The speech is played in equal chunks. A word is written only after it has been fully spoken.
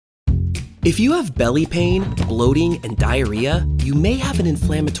If you have belly pain, bloating, and diarrhea, you may have an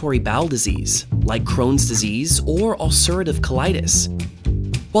inflammatory bowel disease, like Crohn's disease or ulcerative colitis.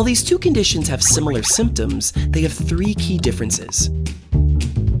 While these two conditions have similar symptoms, they have three key differences.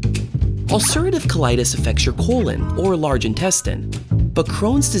 Ulcerative colitis affects your colon or large intestine, but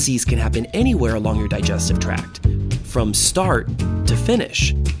Crohn's disease can happen anywhere along your digestive tract, from start to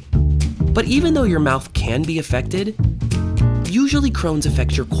finish. But even though your mouth can be affected, usually Crohn's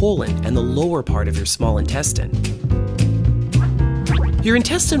affects your colon and the lower part of your small intestine. Your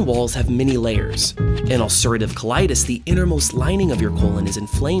intestine walls have many layers. In ulcerative colitis, the innermost lining of your colon is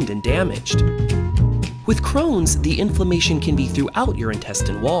inflamed and damaged. With Crohn's, the inflammation can be throughout your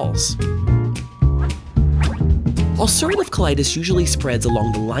intestine walls. Ulcerative colitis usually spreads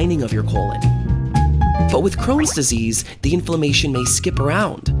along the lining of your colon. But with Crohn's disease, the inflammation may skip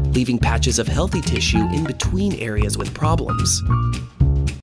around, leaving patches of healthy tissue in between areas with problems.